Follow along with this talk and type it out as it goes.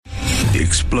The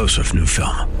explosive new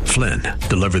film, Flynn,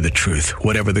 deliver the truth,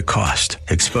 whatever the cost.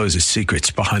 Exposes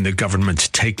secrets behind the government's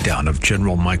takedown of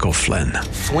General Michael Flynn.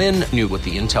 Flynn knew what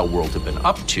the intel world had been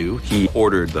up to. He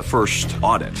ordered the first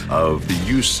audit of the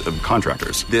use of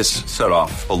contractors. This set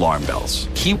off alarm bells.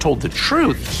 He told the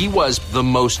truth. He was the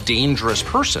most dangerous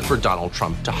person for Donald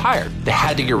Trump to hire. They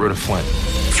had to get rid of Flynn.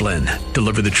 Flynn,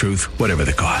 deliver the truth, whatever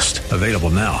the cost. Available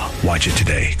now. Watch it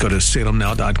today. Go to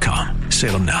salemnow.com.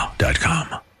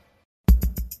 salemnow.com.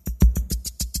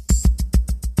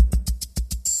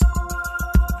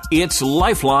 It's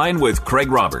Lifeline with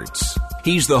Craig Roberts.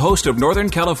 He's the host of Northern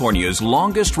California's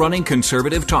longest-running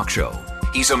conservative talk show.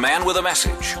 He's a man with a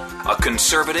message, a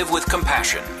conservative with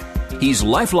compassion. He's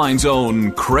Lifeline's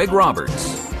own Craig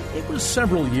Roberts. It was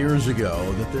several years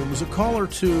ago that there was a caller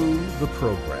to the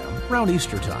program, around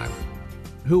Easter time,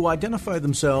 who identified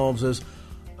themselves as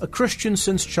a Christian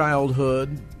since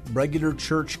childhood, regular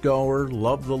churchgoer,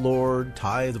 loved the Lord,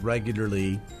 tithed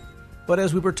regularly. But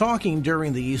as we were talking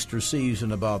during the Easter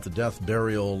season about the death,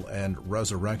 burial, and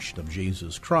resurrection of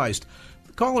Jesus Christ,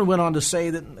 the caller went on to say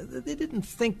that they didn't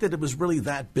think that it was really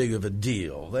that big of a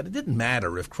deal, that it didn't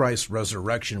matter if Christ's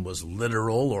resurrection was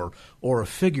literal or a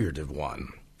figurative one.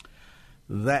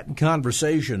 That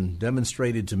conversation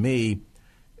demonstrated to me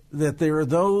that there are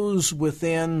those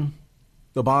within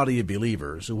the body of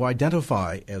believers who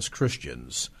identify as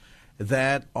Christians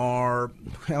that are,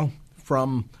 well,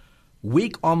 from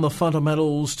weak on the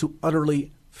fundamentals to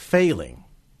utterly failing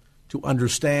to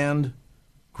understand,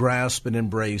 grasp, and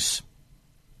embrace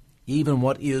even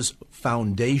what is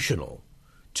foundational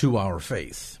to our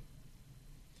faith.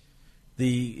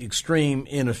 The extreme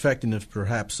ineffectiveness,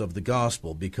 perhaps, of the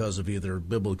gospel because of either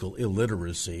biblical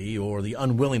illiteracy or the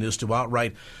unwillingness to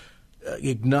outright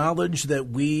acknowledge that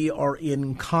we are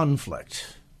in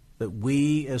conflict, that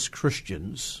we as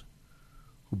Christians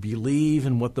who believe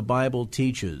in what the Bible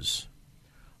teaches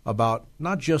about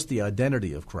not just the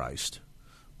identity of Christ,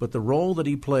 but the role that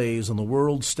he plays on the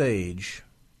world stage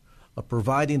of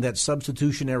providing that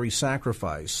substitutionary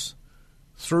sacrifice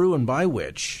through and by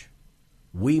which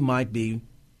we might be,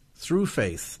 through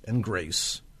faith and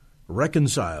grace,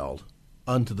 reconciled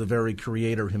unto the very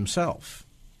Creator himself.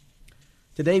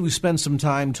 Today we spend some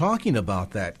time talking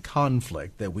about that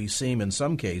conflict that we seem in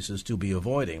some cases to be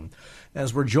avoiding,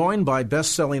 as we're joined by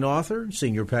best-selling author,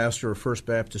 senior pastor of First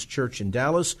Baptist Church in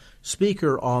Dallas,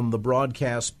 speaker on the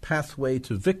broadcast Pathway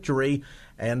to Victory,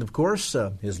 and, of course,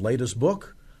 his latest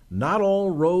book, Not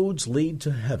All Roads Lead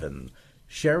to Heaven,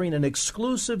 sharing an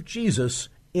exclusive Jesus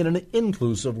in an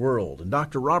inclusive world. And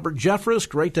Dr. Robert Jeffress,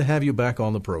 great to have you back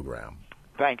on the program.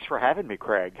 Thanks for having me,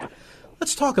 Craig.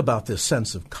 Let's talk about this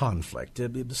sense of conflict.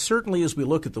 Certainly, as we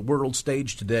look at the world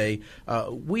stage today,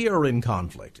 we are in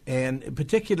conflict, and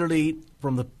particularly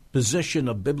from the position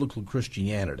of biblical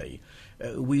Christianity,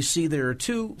 we see there are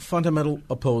two fundamental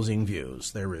opposing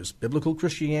views. There is biblical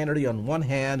Christianity on one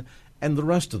hand and the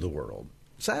rest of the world.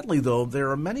 Sadly, though, there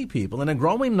are many people, and a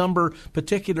growing number,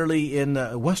 particularly in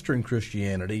Western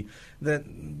Christianity, that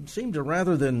seem to,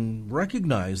 rather than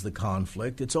recognize the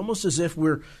conflict, it's almost as if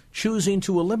we're choosing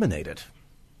to eliminate it.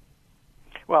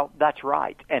 Well, that's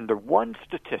right. And the one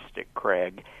statistic,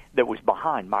 Craig, that was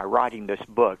behind my writing this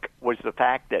book was the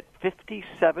fact that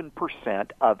 57%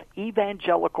 of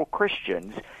evangelical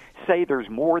Christians say there's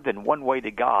more than one way to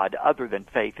God other than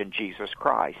faith in Jesus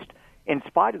Christ, in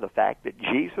spite of the fact that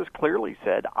Jesus clearly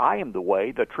said, I am the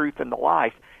way, the truth, and the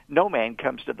life. No man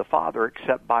comes to the Father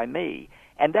except by me.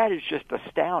 And that is just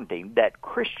astounding that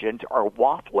Christians are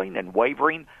waffling and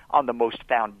wavering on the most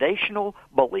foundational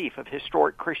belief of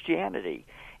historic Christianity.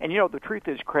 And, you know, the truth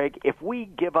is, Craig, if we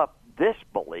give up this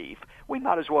belief, we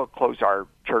might as well close our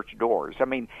church doors. I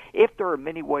mean, if there are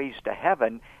many ways to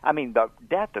heaven, I mean, the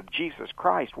death of Jesus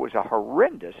Christ was a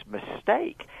horrendous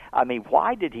mistake. I mean,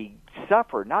 why did he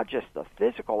suffer not just the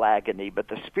physical agony, but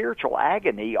the spiritual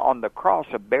agony on the cross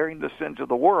of bearing the sins of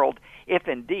the world, if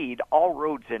indeed all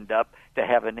roads end up to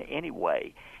heaven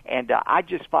anyway? And I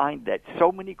just find that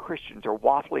so many Christians are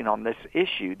waffling on this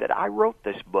issue that I wrote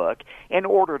this book in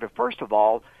order to, first of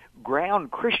all, ground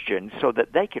Christians so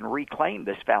that they can reclaim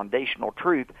this foundational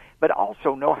truth, but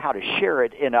also know how to share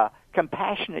it in a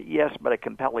compassionate, yes, but a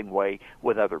compelling way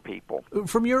with other people.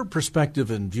 From your perspective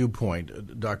and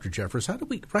viewpoint, Dr. Jeffress, how do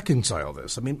we reconcile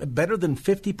this? I mean, better than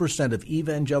 50% of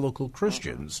evangelical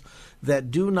Christians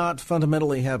that do not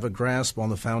fundamentally have a grasp on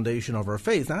the foundation of our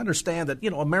faith. I understand that,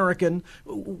 American,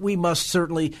 we must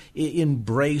certainly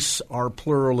embrace our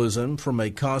pluralism from a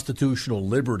constitutional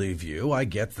liberty view. I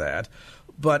get that.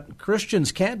 But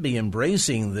Christians can't be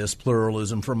embracing this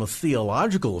pluralism from a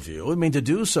theological view. I mean, to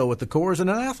do so at the core is an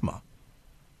anathema.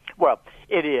 Well,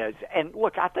 It is. And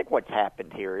look, I think what's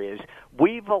happened here is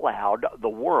we've allowed the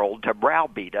world to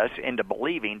browbeat us into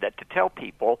believing that to tell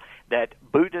people that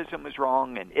Buddhism is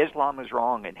wrong and Islam is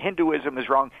wrong and Hinduism is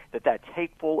wrong, that that's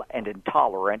hateful and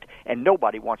intolerant, and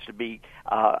nobody wants to be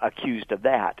accused of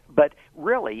that. But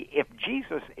really, if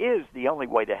Jesus is the only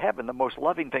way to heaven, the most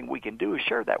loving thing we can do is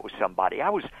share that with somebody. I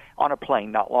was on a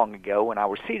plane not long ago, and I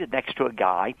was seated next to a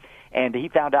guy, and he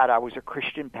found out I was a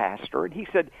Christian pastor, and he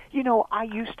said, I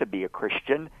used to be a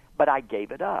Christian, but I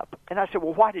gave it up. And I said,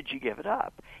 well, why did you give it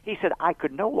up? He said, I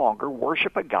could no longer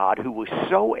worship a God who was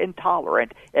so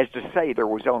intolerant as to say there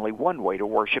was only one way to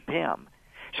worship him.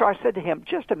 So I said to him,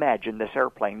 just imagine this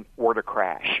airplane were to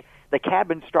crash. The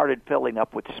cabin started filling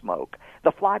up with smoke.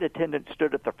 The flight attendant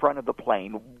stood at the front of the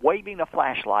plane, waving a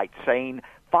flashlight, saying,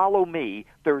 follow me,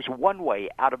 there's one way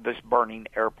out of this burning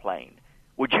airplane.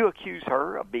 Would you accuse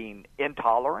her of being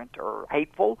intolerant or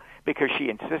hateful because she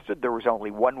insisted there was only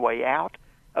one way out?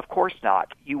 Of course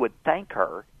not. You would thank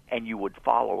her and you would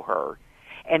follow her.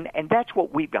 And that's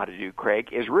what we've got to do, Craig,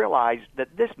 is realize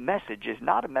that this message is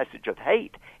not a message of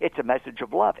hate. It's a message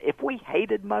of love. If we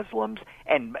hated Muslims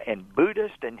and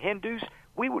Buddhists and Hindus,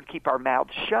 we would keep our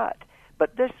mouths shut.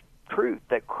 But this truth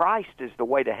that Christ is the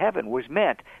way to heaven was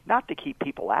meant not to keep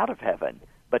people out of heaven,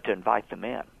 but to invite them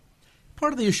in.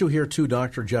 Part of the issue here, too,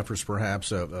 Dr. Jeffress,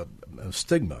 perhaps a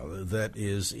stigma that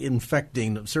is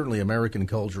infecting certainly American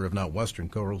culture, if not Western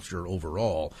culture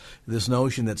overall, this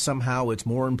notion that somehow it's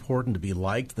more important to be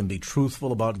liked than be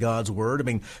truthful about God's Word. I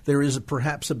mean, there is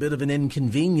perhaps a bit of an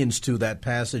inconvenience to that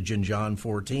passage in John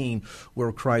 14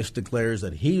 where Christ declares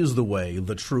that he is the way,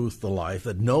 the truth, the life,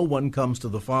 that no one comes to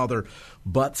the Father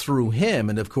but through him.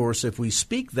 And, of course, if we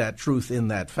speak that truth in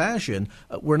that fashion,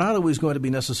 we're not always going to be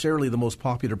necessarily the most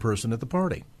popular person at the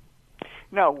party.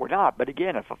 No, we're not. But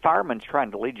again, if a fireman's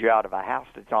trying to lead you out of a house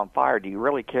that's on fire, do you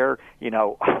really care,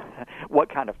 what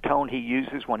kind of tone he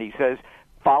uses when he says,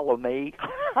 follow me?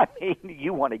 I mean,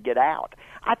 you want to get out.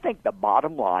 I think the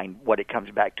bottom line, what it comes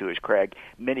back to is, Craig,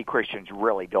 many Christians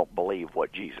really don't believe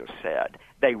what Jesus said.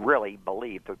 They really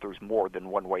believe that there's more than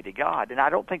one way to God. And I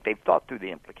don't think they've thought through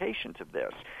the implications of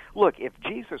this. Look, if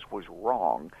Jesus was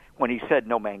wrong when he said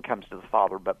no man comes to the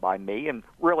Father but by me, and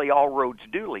really all roads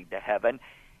do lead to heaven,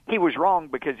 he was wrong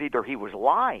because either he was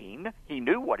lying, he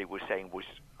knew what he was saying was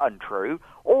untrue,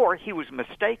 or he was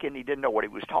mistaken, he didn't know what he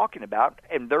was talking about,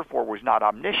 and therefore was not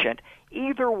omniscient.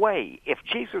 Either way, if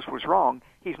Jesus was wrong,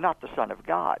 he's not the Son of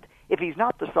God. If he's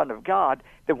not the Son of God,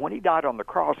 then when he died on the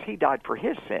cross, he died for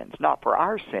his sins, not for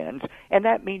our sins, and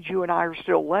that means you and I are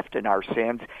still left in our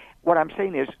sins. What I'm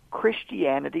saying is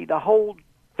Christianity, the whole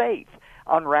faith,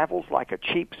 unravels like a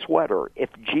cheap sweater if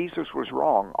Jesus was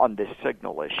wrong on this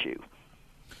signal issue.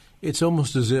 It's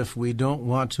almost as if we don't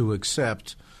want to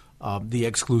accept the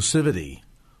exclusivity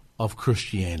of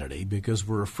Christianity because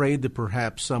we're afraid that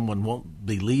perhaps someone won't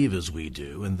believe as we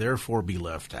do and therefore be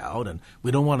left out, and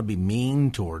we don't want to be mean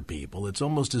toward people. It's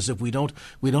almost as if we don't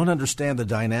understand the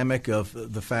dynamic of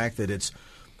the fact that it's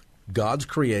God's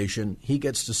creation, he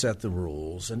gets to set the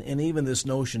rules, and even this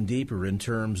notion deeper in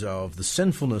terms of the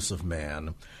sinfulness of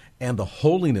man and the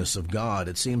holiness of God.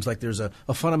 It seems like there's a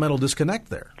fundamental disconnect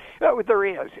there. There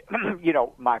is.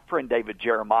 My friend David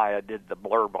Jeremiah did the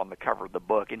blurb on the cover of the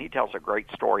book, and he tells a great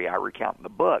story I recount in the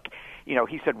book.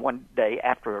 He said one day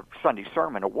after a Sunday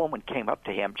sermon, a woman came up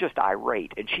to him just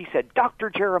irate, and she said, Dr.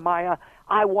 Jeremiah,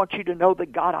 I want you to know the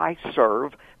God I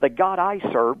serve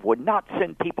would not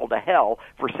send people to hell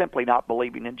for simply not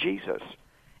believing in Jesus.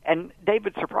 And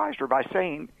David surprised her by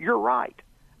saying, you're right.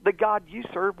 The God you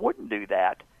serve wouldn't do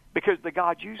that because the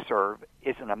God you serve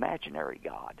is an imaginary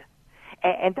God.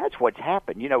 And that's what's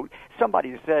happened.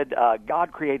 Somebody said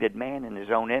God created man in his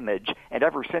own image, and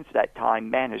ever since that time,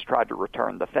 man has tried to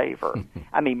return the favor.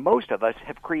 I mean, most of us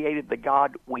have created the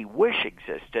God we wish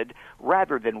existed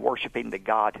rather than worshiping the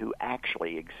God who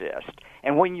actually exists.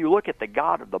 And when you look at the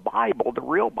God of the Bible, the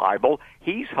real Bible,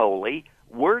 he's holy,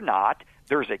 we're not.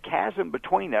 There's a chasm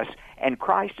between us, and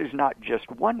Christ is not just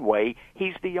one way;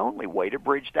 he's the only way to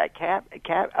bridge that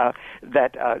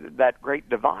that great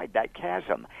divide, that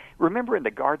chasm. Remember in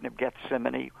the Garden of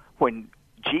Gethsemane when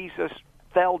Jesus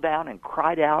fell down and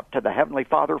cried out to the Heavenly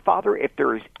Father, Father, if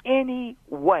there is any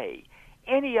way,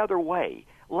 any other way,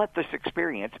 let this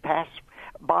experience pass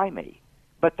by me.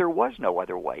 But there was no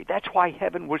other way. That's why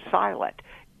heaven was silent.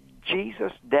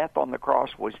 Jesus' death on the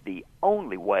cross was the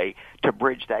only way to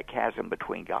bridge that chasm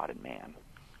between God and man.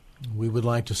 We would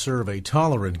like to serve a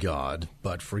tolerant God,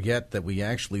 but forget that we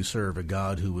actually serve a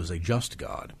God who is a just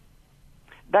God.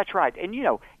 That's right. And,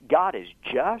 God is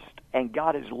just and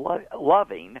God is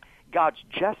loving. God's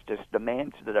justice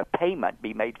demands that a payment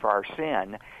be made for our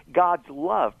sin. God's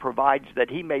love provides that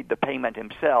he made the payment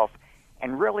himself.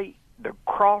 And really, the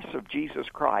cross of Jesus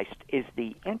Christ is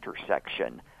the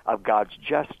intersection of God's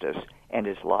justice and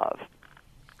his love.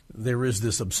 There is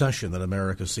this obsession that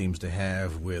America seems to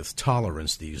have with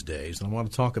tolerance these days, and I want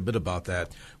to talk a bit about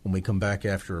that when we come back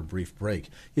after a brief break.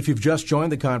 If you've just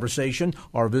joined the conversation,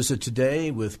 our visit today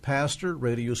with pastor,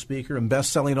 radio speaker, and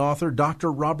best-selling author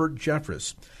Dr. Robert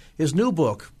Jeffress. His new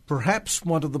book, perhaps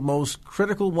one of the most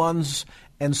critical ones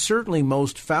and certainly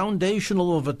most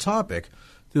foundational of a topic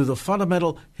through the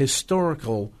fundamental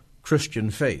historical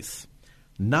Christian faith.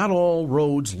 Not all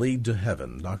roads lead to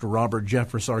heaven. Dr. Robert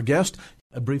Jeffress, our guest.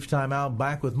 A brief time out,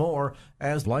 back with more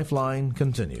as Lifeline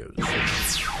continues.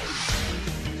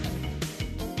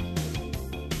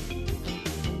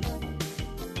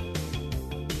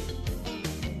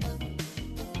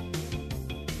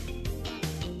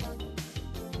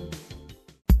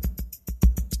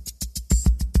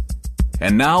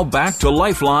 And now back to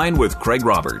Lifeline with Craig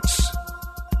Roberts.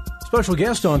 Special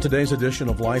guest on today's edition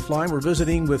of Lifeline. We're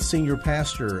visiting with senior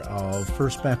pastor of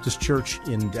First Baptist Church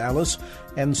in Dallas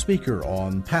and speaker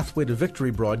on Pathway to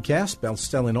Victory broadcast,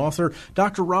 best-selling author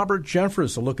Dr. Robert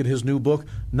Jeffress. A look at his new book,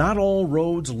 Not All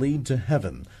Roads Lead to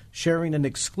Heaven, sharing an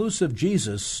exclusive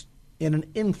Jesus in an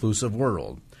inclusive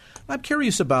world. I'm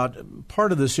curious about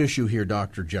part of this issue here,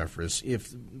 Dr. Jeffress,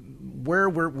 if where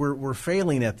we're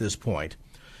failing at this point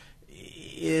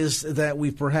is that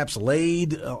we've perhaps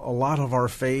laid a lot of our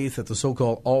faith at the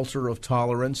so-called altar of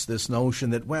tolerance, this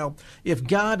notion that, well, if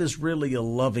God is really a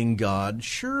loving God,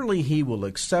 surely he will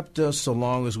accept us so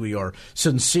long as we are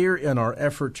sincere in our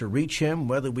effort to reach him,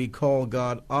 whether we call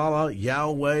God Allah,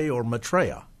 Yahweh, or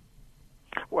Maitreya.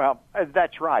 Well,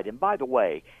 that's right. And by the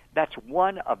way, that's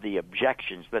one of the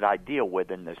objections that I deal with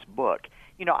in this book.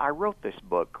 You know, I wrote this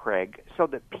book, Craig, so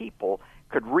that people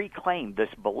could reclaim this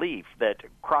belief that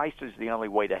Christ is the only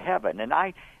way to heaven. And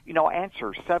I,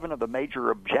 answer 7 of the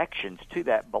major objections to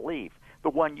that belief. The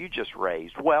one you just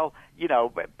raised, well,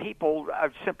 people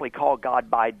simply call God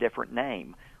by a different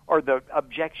name. Or the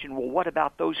objection, well, what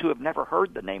about those who have never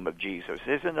heard the name of Jesus?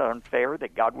 Isn't it unfair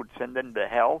that God would send them to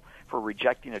hell for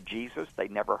rejecting a Jesus they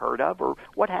never heard of? Or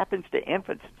what happens to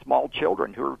infants and small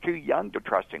children who are too young to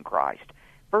trust in Christ?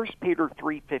 1 Peter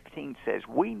 3:15 says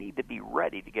we need to be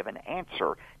ready to give an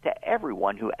answer to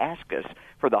everyone who asks us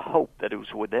for the hope that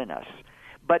is within us.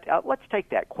 But let's take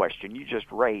that question you just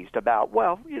raised about,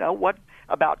 well, what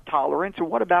about tolerance, or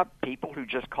what about people who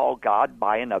just call God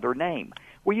by another name?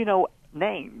 Well,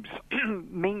 names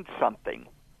mean something.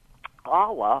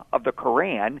 Allah of the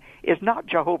Quran is not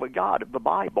Jehovah God of the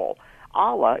Bible.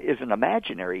 Allah is an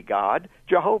imaginary God.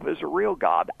 Jehovah is a real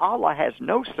God. Allah has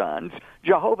no sons.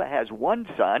 Jehovah has one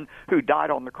son who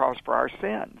died on the cross for our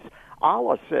sins.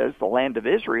 Allah says the land of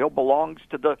Israel belongs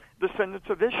to the descendants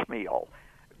of Ishmael.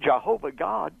 Jehovah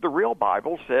God, the real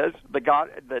Bible, says the God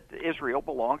that Israel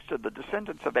belongs to the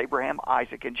descendants of Abraham,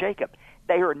 Isaac, and Jacob.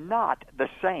 They are not the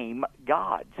same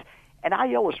gods. And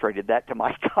I illustrated that to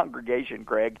my congregation,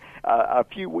 Greg, a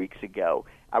few weeks ago.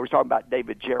 I was talking about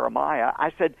David Jeremiah.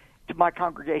 I said to my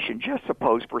congregation, just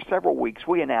suppose for several weeks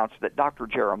we announced that Dr.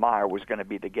 Jeremiah was going to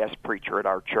be the guest preacher at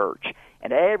our church,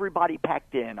 and everybody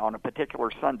packed in on a particular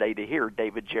Sunday to hear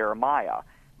David Jeremiah.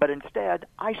 But instead,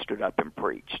 I stood up and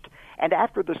preached. And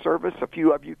after the service, a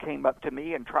few of you came up to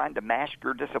me and, trying to mask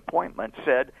your disappointment,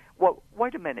 said, well,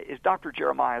 wait a minute, is Dr.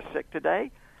 Jeremiah sick today?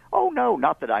 Oh, no,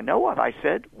 not that I know of, I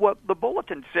said. Well, the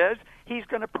bulletin says he's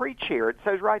going to preach here. It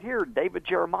says right here, David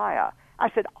Jeremiah. I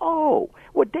said, oh,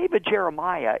 well, David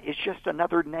Jeremiah is just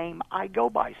another name I go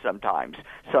by sometimes.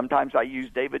 Sometimes I use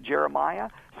David Jeremiah,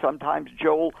 sometimes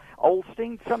Joel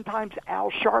Osteen, sometimes Al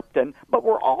Sharpton, but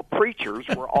we're all preachers.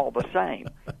 We're all the same.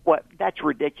 Well, that's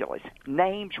ridiculous.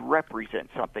 Names represent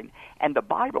something. And the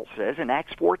Bible says in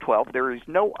Acts 4:12, there is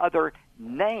no other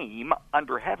name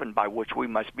under heaven by which we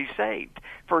must be saved.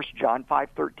 1 John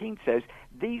 5:13 says,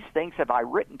 these things have I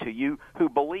written to you who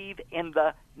believe in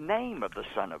the name of the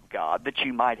Son of God, that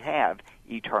you might have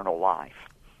eternal life.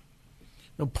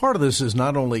 Now, part of this is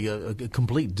not only a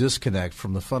complete disconnect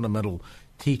from the fundamental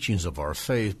teachings of our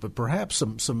faith, but perhaps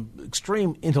some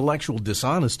extreme intellectual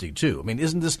dishonesty, too. I mean,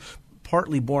 isn't this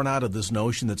partly born out of this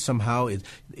notion that somehow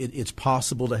it's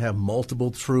possible to have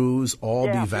multiple truths all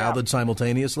be valid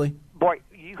simultaneously? Boy,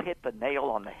 you hit the nail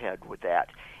on the head with that.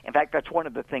 In fact, that's one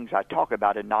of the things I talk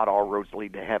about in Not All Roads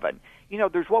Lead to Heaven.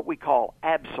 There's what we call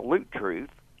absolute truth,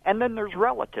 and then there's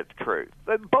relative truth.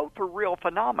 Both are real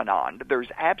phenomenon. There's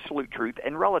absolute truth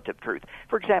and relative truth.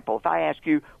 For example, if I ask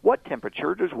you, what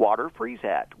temperature does water freeze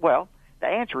at? Well, The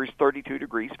answer is 32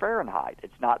 degrees Fahrenheit.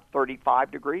 It's not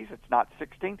 35 degrees. It's not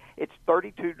 16. It's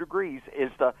 32 degrees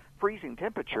is the freezing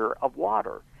temperature of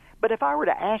water. But if I were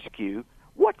to ask you,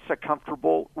 what's a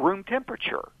comfortable room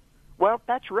temperature? Well,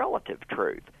 that's relative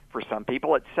truth. For some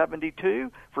people, it's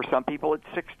 72. For some people, it's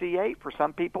 68. For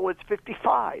some people, it's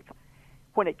 55.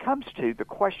 When it comes to the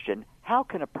question, how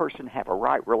can a person have a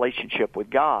right relationship with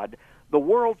God, the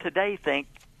world today thinks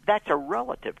that's a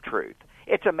relative truth.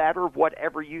 It's a matter of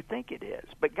whatever you think it is.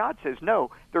 But God says,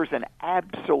 no, there's an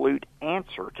absolute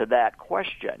answer to that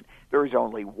question. There is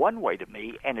only one way to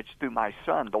me, and it's through my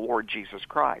Son, the Lord Jesus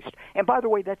Christ. And by the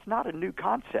way, that's not a new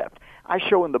concept. I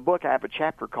show in the book, I have a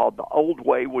chapter called The Old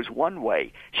Way Was One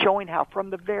Way, showing how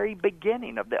from the very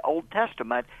beginning of the Old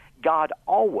Testament, God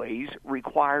always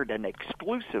required an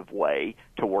exclusive way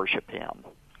to worship Him.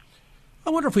 I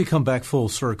wonder if we come back full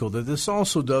circle, that this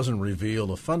also doesn't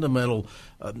reveal a fundamental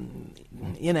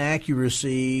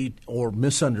inaccuracy or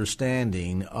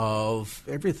misunderstanding of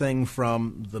everything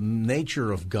from the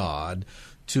nature of God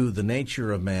to the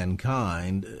nature of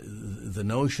mankind, the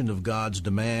notion of God's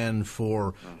demand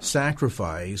for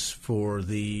sacrifice for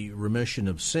the remission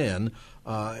of sin,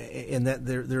 and that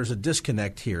there's a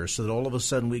disconnect here, so that all of a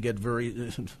sudden we get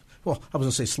very... Well, I was going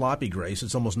to say sloppy grace.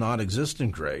 It's almost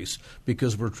non-existent grace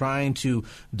because we're trying to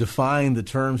define the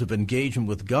terms of engagement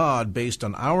with God based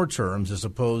on our terms as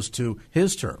opposed to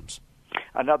His terms.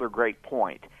 Another great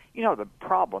point. You know, the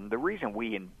problem, the reason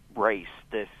we embrace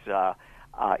this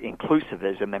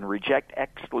inclusivism and reject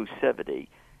exclusivity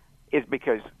is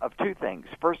because of two things.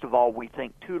 First of all, we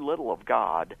think too little of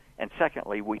God, and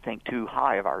secondly, we think too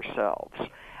high of ourselves.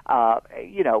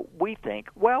 We think,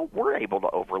 well, we're able to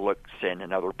overlook sin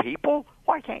in other people.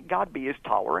 Why can't God be as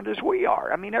tolerant as we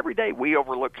are? I mean, every day we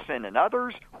overlook sin in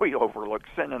others. We overlook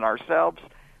sin in ourselves.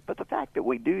 But the fact that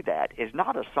we do that is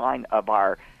not a sign of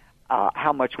our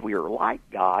how much we are like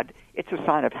God. It's a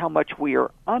sign of how much we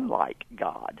are unlike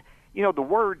God. You know, the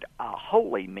word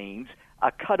holy means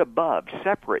cut above,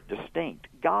 separate, distinct.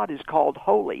 God is called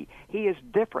holy. He is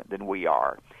different than we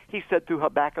are. He said through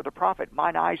Habakkuk the prophet,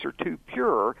 mine eyes are too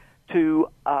pure to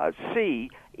see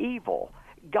evil.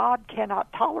 God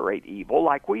cannot tolerate evil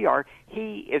like we are.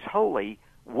 He is holy.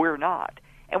 We're not.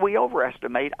 And we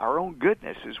overestimate our own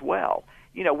goodness as well.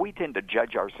 You know, we tend to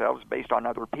judge ourselves based on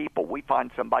other people. We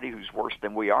find somebody who's worse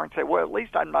than we are and say, well, at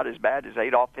least I'm not as bad as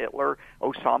Adolf Hitler,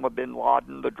 Osama bin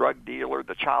Laden, the drug dealer,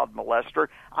 the child molester.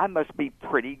 I must be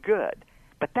pretty good.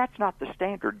 But that's not the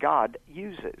standard God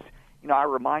uses. You know, I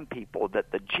remind people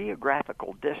that the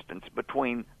geographical distance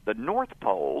between the North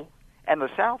Pole and the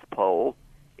South Pole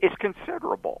is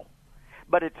considerable.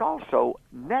 But it's also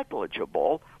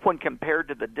negligible when compared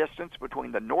to the distance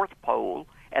between the North Pole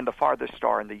and the farthest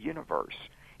star in the universe.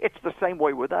 It's the same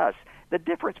way with us. The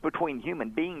difference between human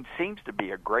beings seems to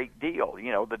be a great deal.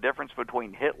 You know, the difference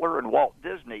between Hitler and Walt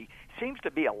Disney seems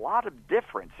to be a lot of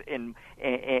difference in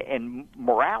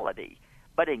morality.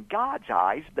 But in God's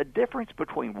eyes, the difference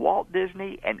between Walt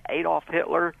Disney and Adolf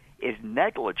Hitler is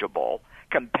negligible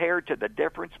compared to the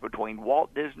difference between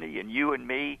Walt Disney and you and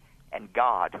me and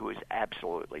God, who is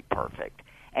absolutely perfect.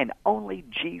 And only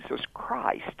Jesus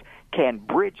Christ can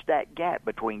bridge that gap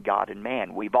between God and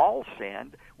man. We've all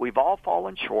sinned. We've all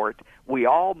fallen short. We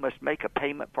all must make a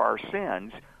payment for our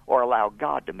sins or allow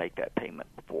God to make that payment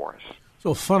for us.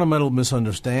 So a fundamental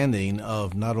misunderstanding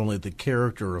of not only the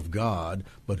character of God,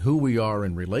 but who we are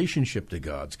in relationship to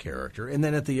God's character. And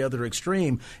then at the other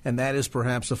extreme, and that is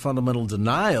perhaps a fundamental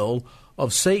denial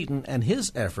of Satan and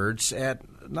his efforts at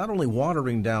not only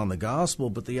watering down the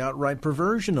gospel, but the outright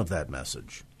perversion of that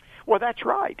message. Well, that's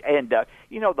right. And,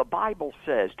 the Bible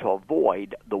says to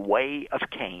avoid the way of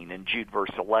Cain in Jude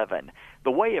verse 11.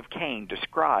 The way of Cain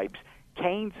describes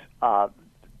Cain's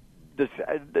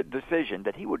the decision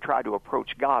that he would try to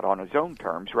approach God on his own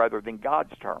terms rather than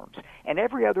God's terms. And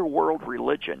every other world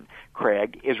religion,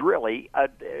 Craig, is really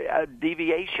a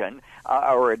deviation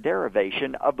or a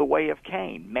derivation of the way of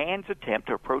Cain, man's attempt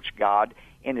to approach God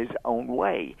in his own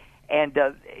way. And,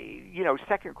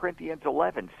 2 Corinthians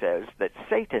 11 says that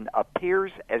Satan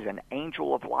appears as an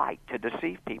angel of light to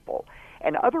deceive people.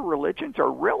 And other religions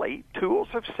are really tools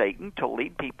of Satan to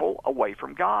lead people away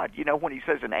from God. You know, when he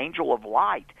says an angel of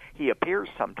light, he appears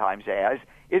sometimes as,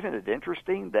 isn't it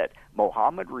interesting that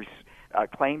Muhammad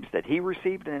claims that he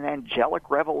received an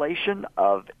angelic revelation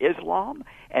of Islam,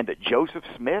 and that Joseph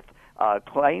Smith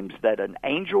claims that an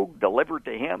angel delivered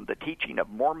to him the teaching of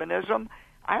Mormonism?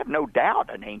 I have no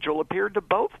doubt an angel appeared to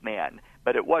both men,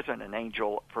 but it wasn't an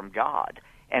angel from God.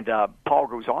 And Paul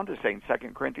goes on to say in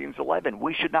 2 Corinthians 11,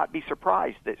 we should not be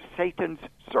surprised that Satan's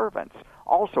servants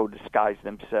also disguise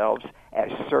themselves as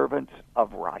servants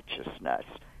of righteousness.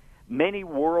 many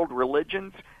world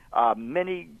religions,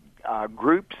 many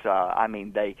groups,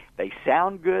 they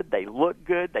sound good, they look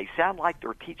good, they sound like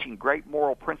they're teaching great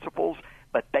moral principles,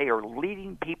 but they are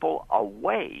leading people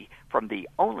away from the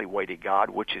only way to God,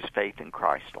 which is faith in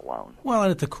Christ alone. Well,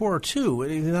 and at the core, too,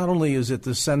 not only is it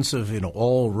the sense of,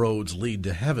 all roads lead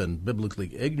to heaven,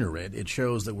 biblically ignorant, it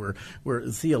shows that we're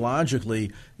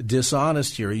theologically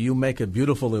dishonest here. You make a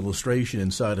beautiful illustration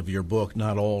inside of your book,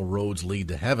 Not All Roads Lead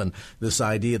to Heaven, this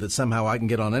idea that somehow I can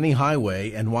get on any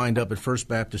highway and wind up at First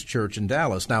Baptist Church in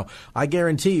Dallas. Now, I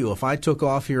guarantee you, if I took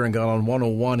off here and got on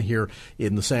 101 here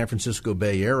in the San Francisco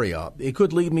Bay Area, it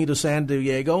could lead me to San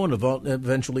Diego and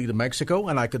eventually to Mexico,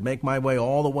 and I could make my way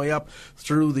all the way up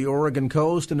through the Oregon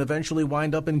coast and eventually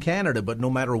wind up in Canada. But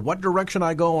no matter what direction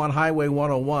I go on Highway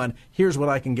 101, here's what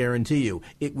I can guarantee you.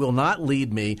 It will not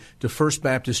lead me to First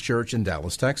Baptist Church in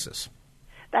Dallas, Texas.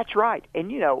 That's right.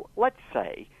 And, let's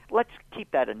keep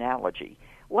that analogy.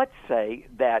 Let's say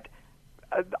that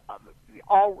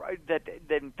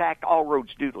in fact all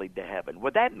roads do lead to heaven.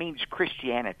 Well, that means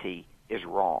Christianity is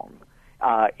wrong.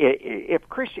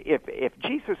 If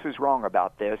Jesus is wrong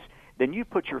about this, then you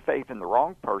put your faith in the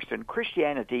wrong person.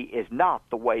 Christianity is not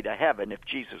the way to heaven if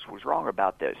Jesus was wrong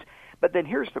about this. But then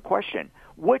here's the question.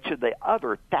 Which of the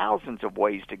other thousands of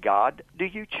ways to God do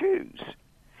you choose?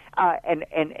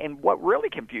 And what really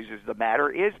confuses the matter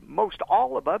is most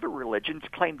all of other religions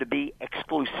claim to be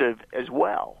exclusive as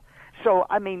well. So,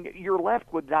 you're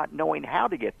left with not knowing how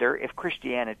to get there if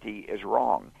Christianity is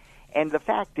wrong. And the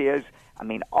fact is,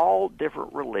 all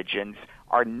different religions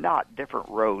are not different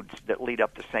roads that lead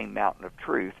up the same mountain of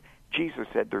truth. Jesus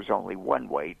said there's only one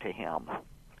way to him.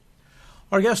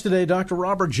 Our guest today, Dr.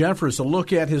 Robert Jeffress, a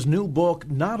look at his new book,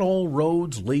 Not All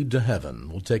Roads Lead to Heaven.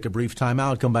 We'll take a brief time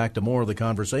out, come back to more of the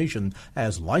conversation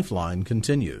as Lifeline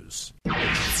continues.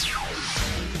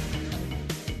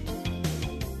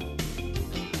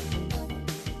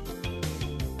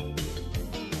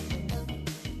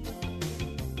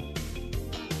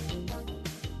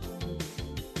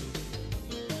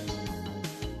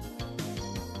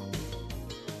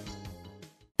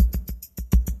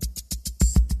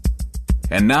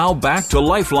 And now back to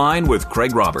Lifeline with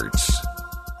Craig Roberts.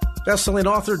 Best-selling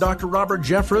author Dr. Robert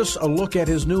Jeffress, a look at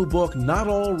his new book, Not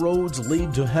All Roads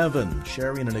Lead to Heaven,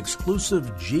 sharing an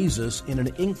exclusive Jesus in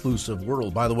an inclusive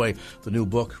world. By the way, the new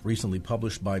book recently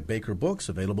published by Baker Books,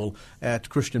 available at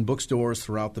Christian bookstores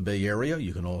throughout the Bay Area.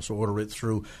 You can also order it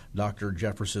through Dr.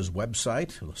 Jeffress's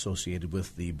website associated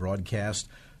with the broadcast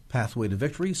Pathway to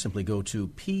Victory. Simply go to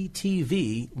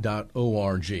ptv.org.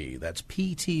 That's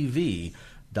ptv.org.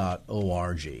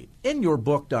 In your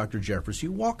book, Dr. Jeffress,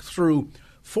 you walk through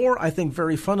four, I think,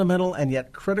 very fundamental and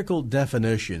yet critical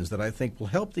definitions that I think will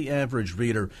help the average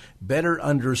reader better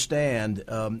understand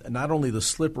not only the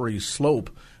slippery slope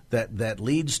that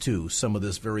leads to some of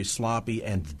this very sloppy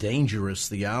and dangerous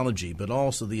theology, but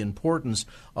also the importance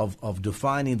of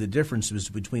defining the differences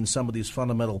between some of these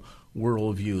fundamental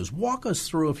worldviews. Walk us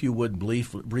through, if you would,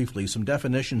 briefly, some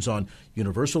definitions on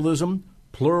universalism,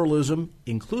 pluralism,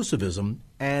 inclusivism,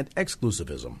 and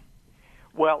exclusivism.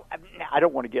 Well, I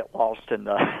don't want to get lost in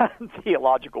the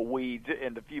theological weeds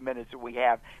in the few minutes that we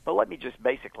have, but let me just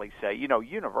basically say,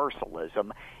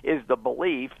 universalism is the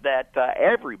belief that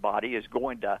everybody is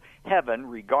going to heaven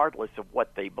regardless of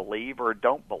what they believe or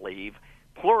don't believe.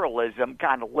 Pluralism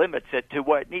kind of limits it to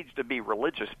what needs to be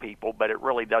religious people, but it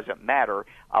really doesn't matter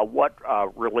what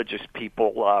religious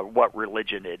people, what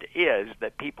religion it is,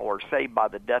 that people are saved by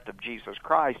the death of Jesus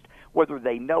Christ, whether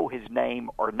they know his name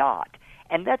or not.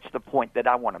 And that's the point that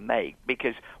I want to make,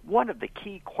 because one of the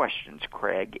key questions,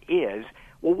 Craig, is,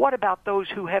 well, what about those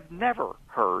who have never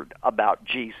heard about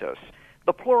Jesus?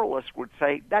 The pluralist would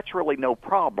say that's really no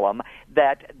problem,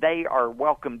 that they are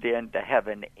welcomed into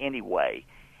heaven anyway.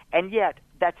 And yet,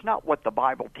 that's not what the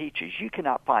Bible teaches. You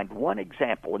cannot find one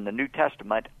example in the New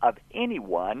Testament of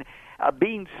anyone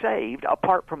being saved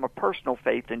apart from a personal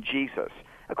faith in Jesus.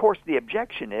 Of course, the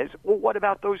objection is, well, what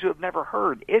about those who have never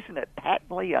heard? Isn't it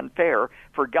patently unfair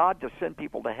for God to send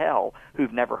people to hell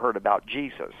who've never heard about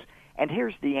Jesus? And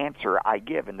here's the answer I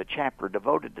give in the chapter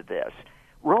devoted to this.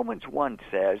 Romans 1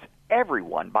 says,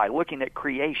 everyone, by looking at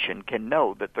creation, can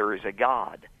know that there is a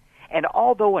God. And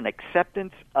although an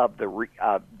acceptance of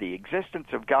the existence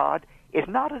of God is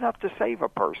not enough to save a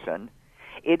person,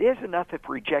 it is enough if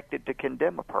rejected to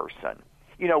condemn a person.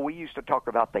 We used to talk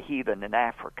about the heathen in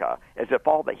Africa, as if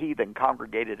all the heathen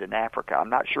congregated in Africa. I'm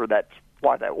not sure that's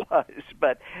why that was,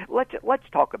 but let's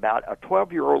talk about a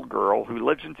 12-year-old girl who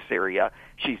lives in Syria.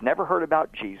 She's never heard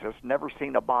about Jesus, never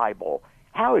seen a Bible.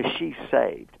 How is she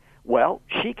saved? Well,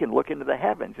 she can look into the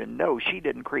heavens and know she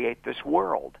didn't create this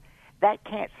world. That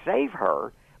can't save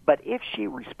her, But if she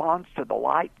responds to the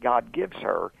light God gives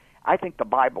her, I think the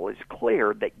Bible is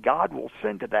clear that God will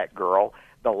send to that girl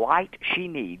the light she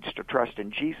needs to trust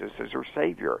in Jesus as her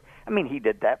Savior. I mean, he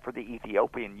did that for the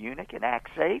Ethiopian eunuch in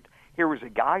Acts 8. Here was a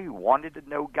guy who wanted to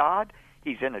know God.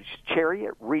 He's in his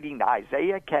chariot reading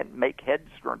Isaiah, can't make heads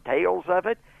or tails of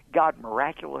it. God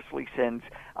miraculously sends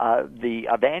the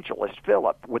evangelist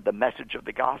Philip with the message of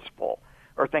the gospel.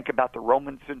 Or think about the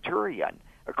Roman centurion,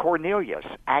 Cornelius,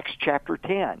 Acts chapter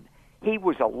 10. He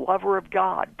was a lover of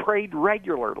God, prayed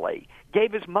regularly,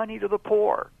 gave his money to the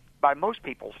poor. By most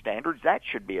people's standards, that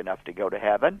should be enough to go to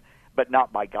heaven, but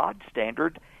not by God's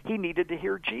standard. He needed to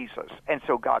hear Jesus, and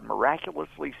so God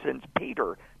miraculously sends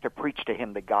Peter to preach to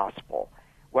him the gospel.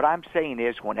 What I'm saying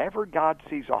is, whenever God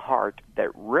sees a heart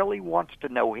that really wants to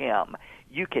know him,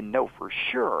 you can know for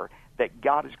sure that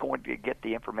God is going to get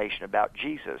the information about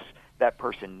Jesus. That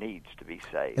person needs to be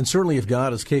saved. And certainly if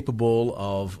God is capable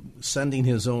of sending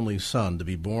his only Son to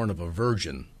be born of a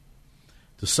virgin,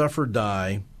 to suffer,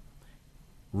 die,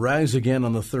 rise again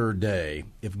on the third day,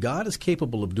 if God is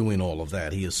capable of doing all of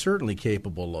that, he is certainly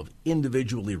capable of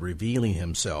individually revealing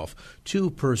himself to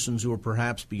persons who are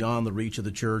perhaps beyond the reach of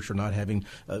the church or not having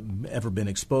ever been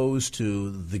exposed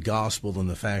to the gospel in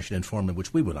the fashion and form in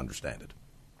which we would understand it.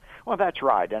 Well, that's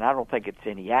right, and I don't think it's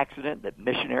any accident that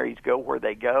missionaries go where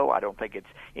they go. I don't think it's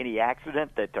any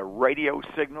accident that the radio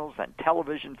signals and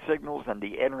television signals and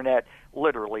the Internet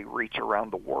literally reach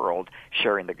around the world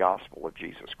sharing the gospel of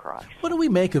Jesus Christ. What do we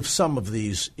make of some of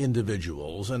these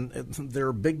individuals? And there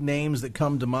are big names that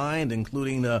come to mind,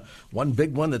 including one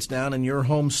big one that's down in your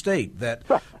home state that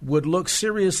would look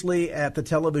seriously at the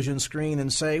television screen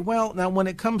and say, well, now when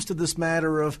it comes to this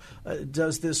matter of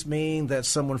does this mean that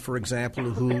someone, for example,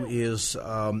 who is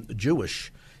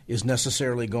Jewish is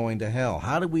necessarily going to hell?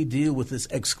 How do we deal with this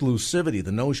exclusivity,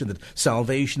 the notion that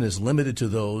salvation is limited to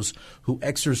those who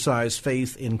exercise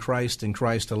faith in Christ and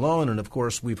Christ alone? And, of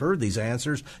course, we've heard these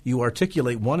answers. You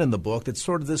articulate one in the book that's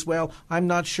sort of this, well, I'm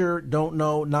not sure, don't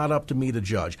know, not up to me to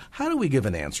judge. How do we give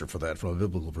an answer for that from a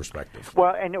biblical perspective?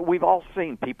 Well, and we've all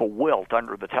seen people wilt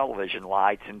under the television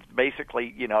lights and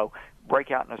basically,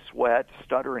 break out in a sweat,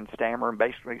 stutter and stammer, and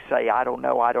basically say, I don't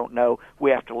know.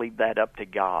 We have to leave that up to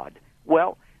God.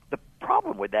 Well, the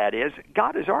problem with that is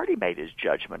God has already made his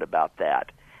judgment about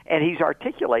that, and he's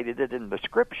articulated it in the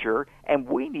Scripture, and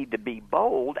we need to be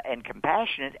bold and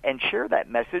compassionate and share that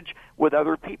message with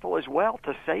other people as well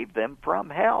to save them from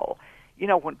hell.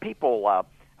 When people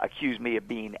accuse me of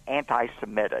being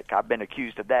anti-Semitic, I've been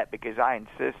accused of that because I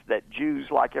insist that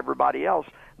Jews, like everybody else,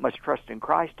 must trust in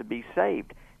Christ to be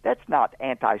saved. That's not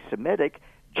anti-Semitic.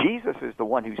 Jesus is the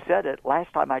one who said it.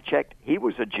 Last time I checked, he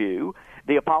was a Jew.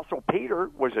 The Apostle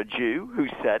Peter was a Jew who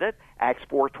said it. Acts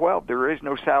 4:12, there is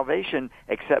no salvation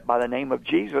except by the name of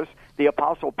Jesus. The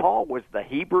Apostle Paul was the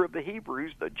Hebrew of the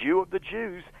Hebrews, the Jew of the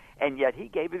Jews, and yet he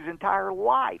gave his entire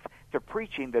life to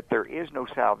preaching that there is no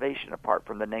salvation apart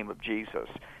from the name of Jesus.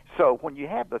 So when you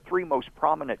have the three most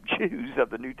prominent Jews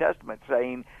of the New Testament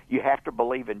saying you have to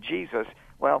believe in Jesus,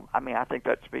 well, I think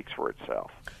that speaks for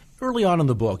itself. Early on in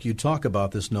the book, you talk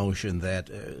about this notion that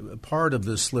part of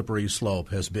this slippery slope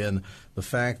has been the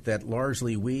fact that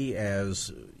largely we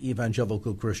as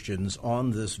evangelical Christians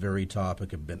on this very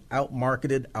topic have been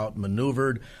out-marketed,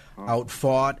 out-maneuvered,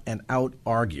 out-fought, and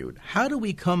out-argued. How do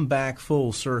we come back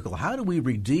full circle? How do we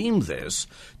redeem this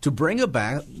to bring it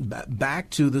back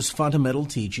to this fundamental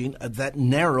teaching that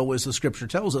narrow, as the Scripture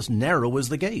tells us, narrow is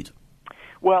the gate?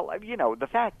 Well, the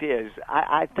fact is,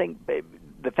 I think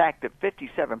the fact that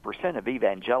 57% of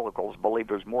evangelicals believe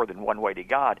there's more than one way to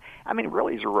God,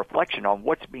 really is a reflection on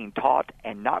what's being taught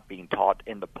and not being taught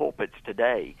in the pulpits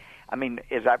today.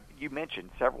 You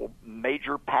mentioned several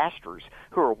major pastors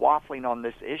who are waffling on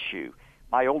this issue.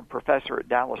 My old professor at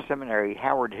Dallas Seminary,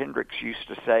 Howard Hendricks, used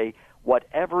to say,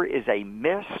 whatever is a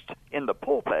mist in the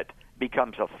pulpit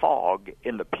becomes a fog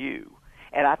in the pew.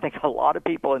 And I think a lot of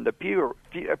people in the pew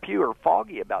are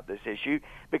foggy about this issue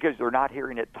because they're not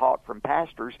hearing it taught from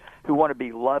pastors who want to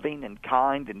be loving and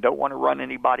kind and don't want to run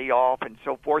anybody off and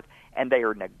so forth, and they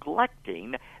are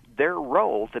neglecting their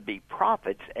role to be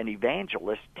prophets and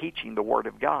evangelists teaching the Word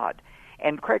of God.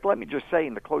 And, Craig, let me just say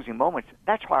in the closing moments,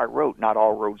 that's why I wrote Not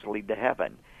All Roads Lead to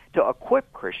Heaven, to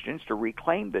equip Christians to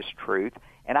reclaim this truth,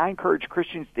 and I encourage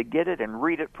Christians to get it and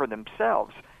read it for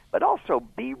themselves. But also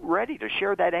be ready to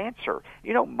share that answer.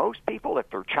 Most people, if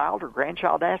their child or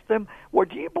grandchild asks them, well,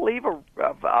 do you believe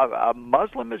a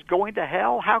Muslim is going to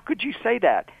hell? How could you say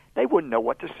that? They wouldn't know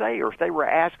what to say. Or if they were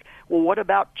asked, well, what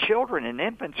about children and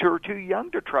infants who are too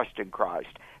young to trust in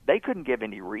Christ? They couldn't give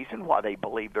any reason why they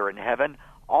believe they're in heaven.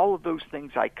 All of those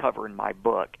things I cover in my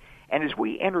book. And as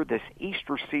we enter this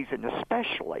Easter season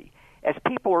especially, as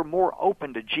people are more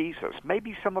open to Jesus,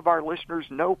 maybe some of our listeners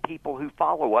know people who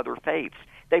follow other faiths.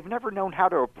 They've never known how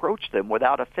to approach them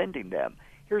without offending them.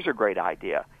 Here's a great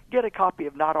idea. Get a copy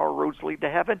of Not All Roads Lead to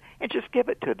Heaven and just give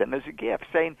it to them as a gift,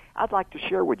 saying, I'd like to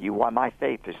share with you why my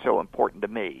faith is so important to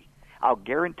me. I'll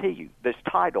guarantee you this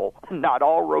title, Not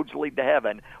All Roads Lead to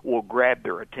Heaven, will grab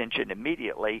their attention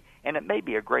immediately, and it may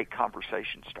be a great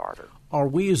conversation starter. Are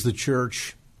we as the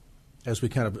church, as we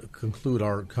kind of conclude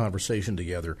our conversation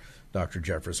together, Dr.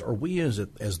 Jeffress, are we as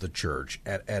the church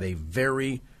at a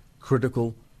very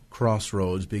critical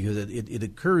crossroads? Because it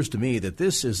occurs to me that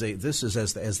this is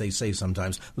as they say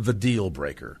sometimes, the deal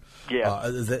breaker. Yeah.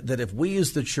 That if we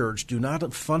as the church do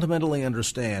not fundamentally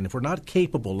understand, if we're not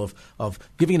capable of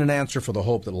giving an answer for the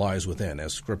hope that lies within,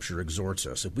 as Scripture exhorts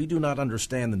us, if we do not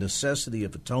understand the necessity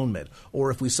of atonement,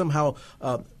 or if we somehow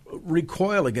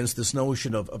recoil against this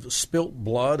notion of spilt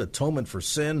blood, atonement for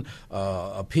sin,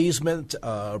 appeasement,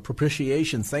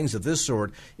 propitiation, things of this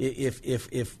sort,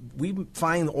 if we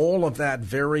find all of that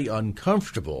very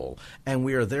uncomfortable and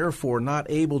we are therefore not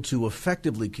able to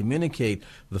effectively communicate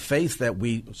the faith that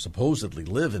we supposedly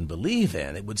live and believe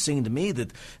in, it would seem to me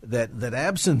that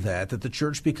absent that the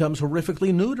church becomes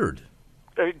horrifically neutered.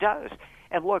 It does.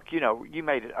 And look, you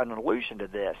made an allusion to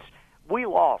this. We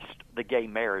lost the gay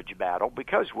marriage battle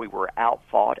because we were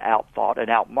outfought, and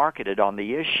outmarketed on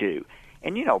the issue.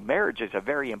 And, marriage is a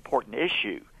very important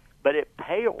issue, but it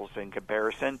pales in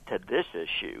comparison to this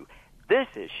issue. This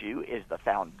issue is the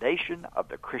foundation of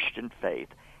the Christian faith.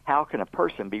 How can a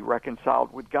person be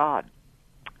reconciled with God?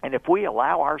 And if we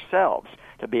allow ourselves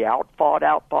to be outfought,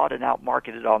 and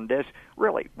outmarketed on this,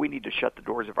 really, we need to shut the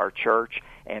doors of our church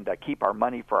and keep our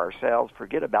money for ourselves.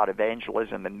 Forget about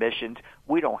evangelism and missions.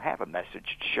 We don't have a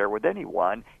message to share with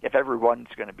anyone if everyone's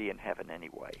going to be in heaven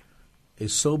anyway. A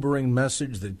sobering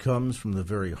message that comes from the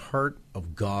very heart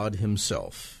of God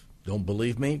himself. Don't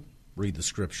believe me? Read the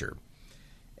Scripture.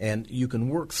 And you can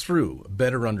work through a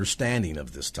better understanding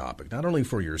of this topic, not only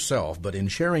for yourself, but in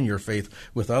sharing your faith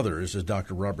with others, as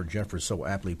Dr. Robert Jeffress so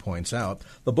aptly points out.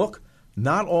 The book,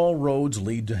 Not All Roads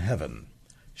Lead to Heaven,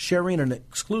 Sharing an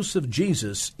Exclusive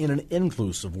Jesus in an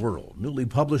Inclusive World. Newly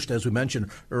published, as we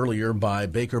mentioned earlier, by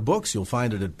Baker Books. You'll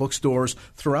find it at bookstores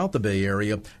throughout the Bay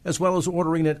Area, as well as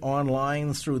ordering it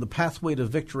online through the Pathway to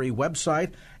Victory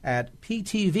website at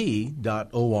ptv.org.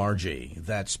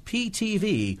 That's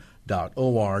ptv.org.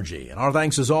 And our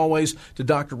thanks, as always, to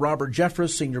Dr. Robert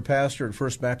Jeffress, Senior Pastor at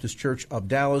First Baptist Church of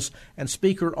Dallas and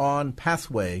speaker on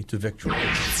Pathway to Victory.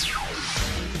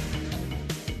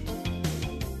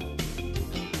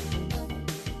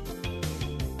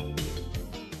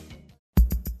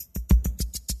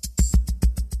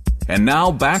 And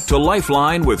now back to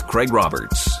Lifeline with Craig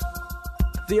Roberts.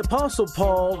 The Apostle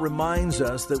Paul reminds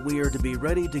us that we are to be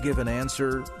ready to give an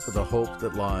answer for the hope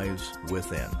that lies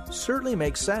within. Certainly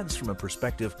makes sense from a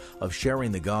perspective of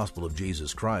sharing the gospel of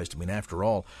Jesus Christ. I mean, after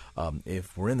all,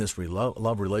 if we're in this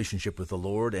love relationship with the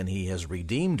Lord and He has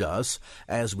redeemed us,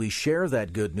 as we share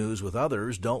that good news with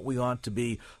others, don't we want to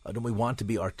be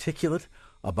articulate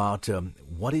about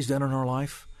what He's done in our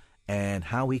life and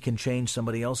how He can change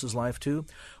somebody else's life too?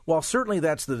 While certainly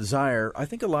that's the desire, I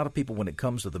think a lot of people, when it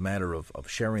comes to the matter of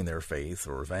sharing their faith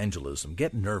or evangelism,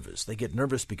 get nervous. They get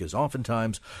nervous because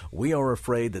oftentimes we are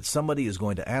afraid that somebody is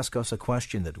going to ask us a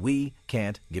question that we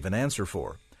can't give an answer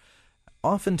for.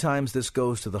 Oftentimes this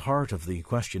goes to the heart of the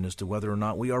question as to whether or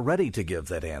not we are ready to give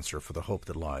that answer for the hope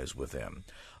that lies within.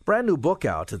 Brand new book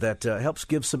out that helps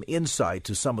give some insight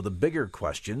to some of the bigger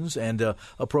questions and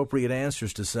appropriate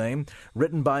answers to same,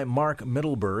 written by Mark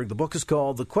Mittelberg. The book is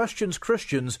called The Questions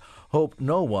Christians Hope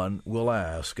No One Will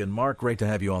Ask. And Mark, great to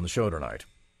have you on the show tonight.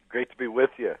 Great to be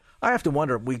with you. I have to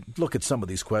wonder, we look at some of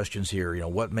these questions here,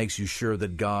 what makes you sure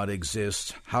that God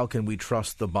exists? How can we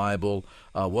trust the Bible?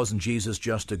 Wasn't Jesus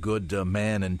just a good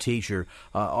man and teacher?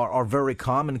 Are very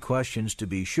common questions, to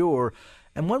be sure.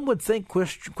 And one would think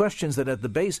questions that at the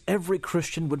base every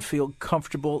Christian would feel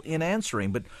comfortable in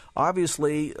answering. But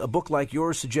obviously a book like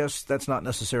yours suggests that's not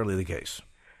necessarily the case.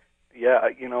 Yeah,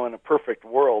 in a perfect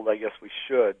world, I guess we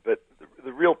should. But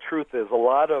the real truth is a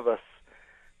lot of us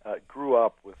grew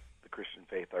up with the Christian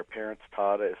faith. Our parents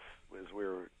taught us as we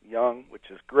were young,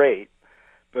 which is great.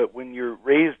 But when you're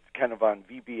raised kind of on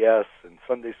VBS and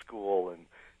Sunday school, and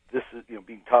this is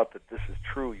being taught that this is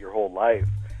true your whole life,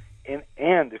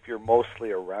 and if you're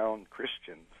mostly around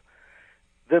Christians,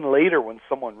 then later when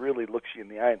someone really looks you in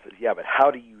the eye and says, yeah, but how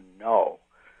do you know?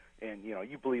 And,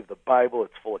 you believe the Bible,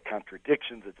 it's full of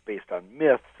contradictions, it's based on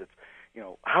myths, it's,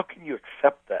 how can you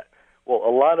accept that? Well, a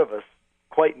lot of us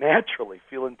quite naturally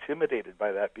feel intimidated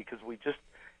by that because we just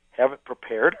haven't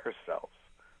prepared ourselves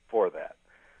for that.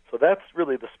 So that's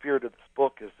really the spirit of this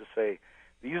book, is to say,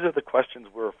 these are the questions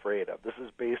we're afraid of. This is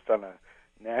based on a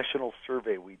national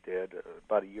survey we did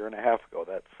about a year and a half ago,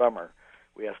 that summer.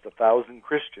 We asked 1,000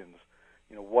 Christians,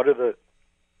 what are the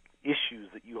issues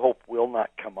that you hope will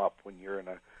not come up when you're in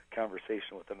a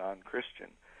conversation with a non-Christian?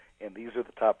 And these are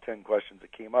the top 10 questions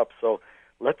that came up. So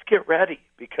let's get ready,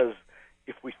 because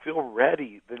if we feel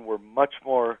ready, then we're much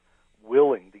more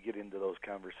willing to get into those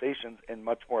conversations and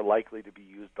much more likely to be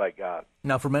used by God.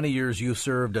 Now, for many years, you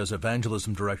served as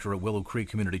evangelism director at Willow Creek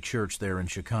Community Church there in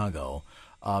Chicago.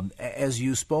 As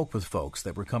you spoke with folks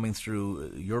that were coming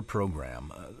through your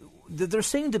program, there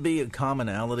seemed to be a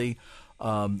commonality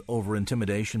over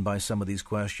intimidation by some of these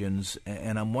questions,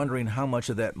 and I'm wondering how much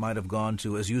of that might have gone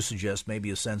to, as you suggest, maybe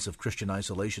a sense of Christian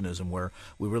isolationism, where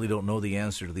we really don't know the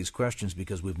answer to these questions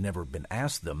because we've never been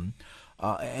asked them,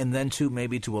 and then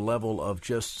maybe to a level of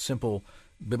just simple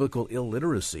biblical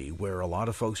illiteracy, where a lot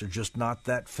of folks are just not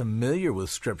that familiar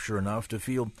with Scripture enough to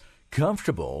feel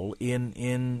comfortable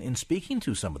in speaking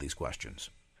to some of these questions.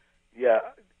 Yeah,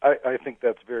 I think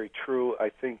that's very true. I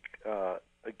think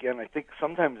I think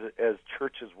sometimes as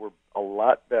churches we're a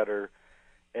lot better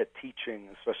at teaching,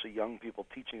 especially young people,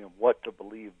 teaching them what to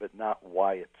believe, but not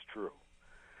why it's true.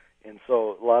 And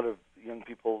so a lot of young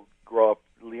people grow up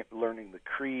learning the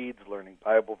creeds, learning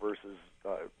Bible verses,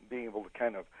 being able to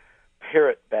kind of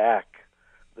parrot back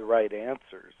the right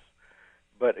answers.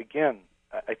 But again,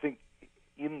 I think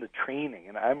in the training,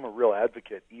 and I'm a real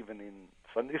advocate even in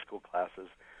Sunday school classes,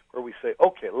 where we say,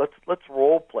 okay, let's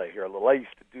role play here a little. I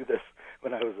used to do this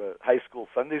when I was a high school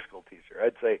Sunday school teacher.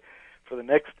 I'd say, for the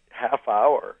next half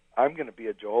hour, I'm going to be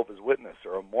a Jehovah's Witness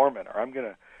or a Mormon, or I'm going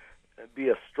to be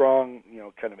a strong,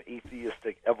 kind of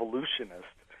atheistic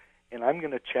evolutionist, and I'm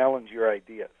going to challenge your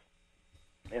ideas.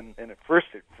 And at first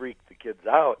it freaked the kids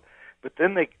out, but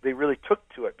then they really took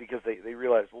to it because they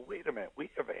realized, well, wait a minute, we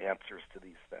have answers to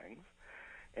these things.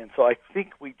 And so I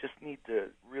think we just need to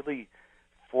really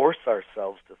force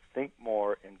ourselves to think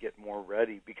more and get more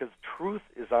ready, because truth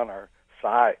is on our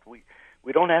side.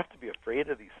 We don't have to be afraid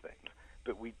of these things,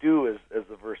 but we do, as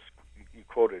the verse you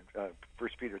quoted, 1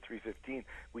 Peter 3:15,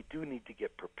 we do need to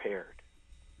get prepared.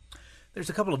 There's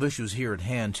a couple of issues here at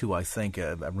hand, too, I think.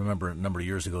 I remember a number of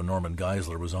years ago, Norman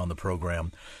Geisler was on the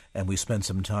program, and we spent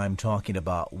some time talking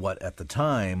about what at the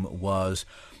time was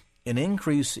an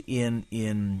increase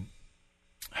in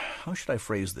how should I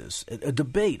phrase this? A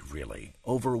debate, really,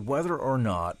 over whether or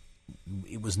not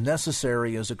it was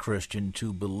necessary as a Christian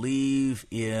to believe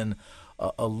in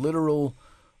a literal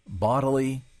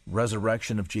bodily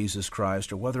resurrection of Jesus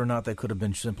Christ, or whether or not that could have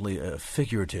been simply a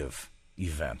figurative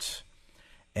event.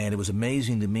 And it was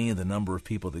amazing to me the number of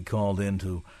people that called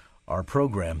into our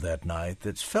program that night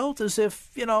that felt as if,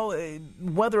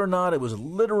 whether or not it was a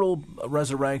literal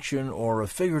resurrection or a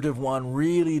figurative one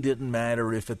really didn't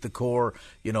matter, if at the core,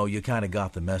 you kind of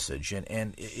got the message.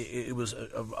 And it was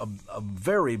a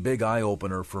very big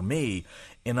eye-opener for me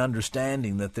in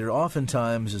understanding that there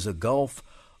oftentimes is a gulf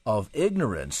of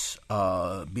ignorance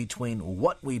between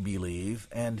what we believe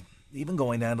and even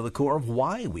going down to the core of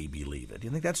why we believe it. Do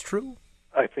you think that's true?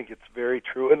 I think it's very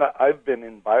true, and I've been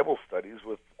in Bible studies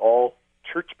with all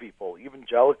church people,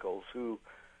 evangelicals, who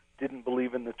didn't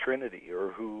believe in the Trinity, or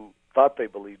who thought they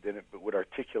believed in it but would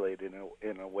articulate it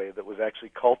in a way that was actually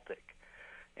cultic.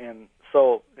 And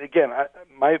so, again,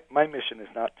 my mission is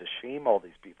not to shame all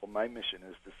these people. My mission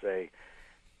is to say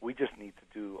we just need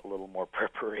to do a little more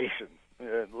preparation.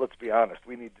 Let's be honest,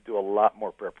 we need to do a lot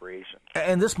more preparation.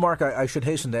 And this, Mark, I should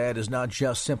hasten to add, is not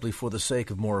just simply for the sake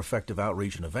of more effective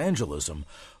outreach and evangelism,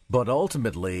 but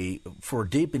ultimately for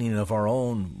deepening of our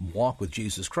own walk with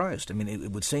Jesus Christ. I mean,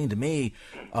 it would seem to me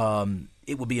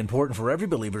it would be important for every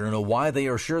believer to know why they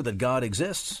are sure that God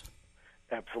exists.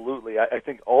 Absolutely. I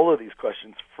think all of these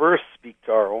questions first speak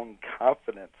to our own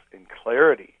confidence and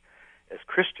clarity as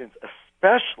Christians,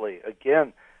 especially,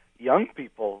 again, young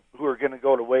people who are going to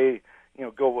go away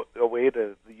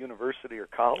to the university or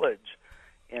college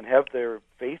and have their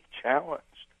faith challenged.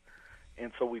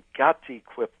 And so we've got to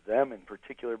equip them in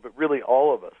particular, but really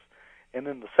all of us. And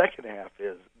then the second half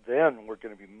is then we're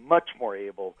going to be much more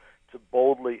able to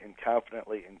boldly and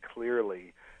confidently and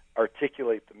clearly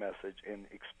articulate the message and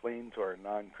explain to our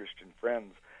non-Christian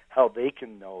friends how they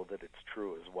can know that it's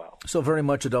true as well. So very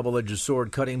much a double-edged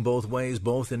sword, cutting both ways,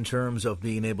 both in terms of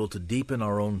being able to deepen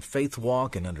our own faith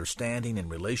walk and understanding and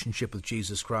relationship with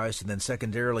Jesus Christ, and then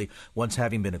secondarily, once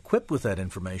having been equipped with that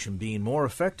information, being more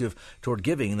effective toward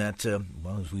giving that,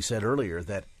 as we said earlier,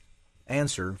 that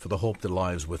answer for the hope that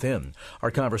lies within. Our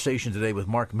conversation today with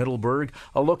Mark Mittelberg,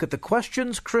 a look at the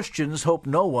questions Christians hope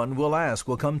no one will ask.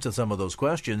 We'll come to some of those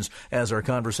questions as our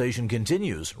conversation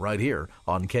continues right here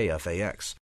on KFAX.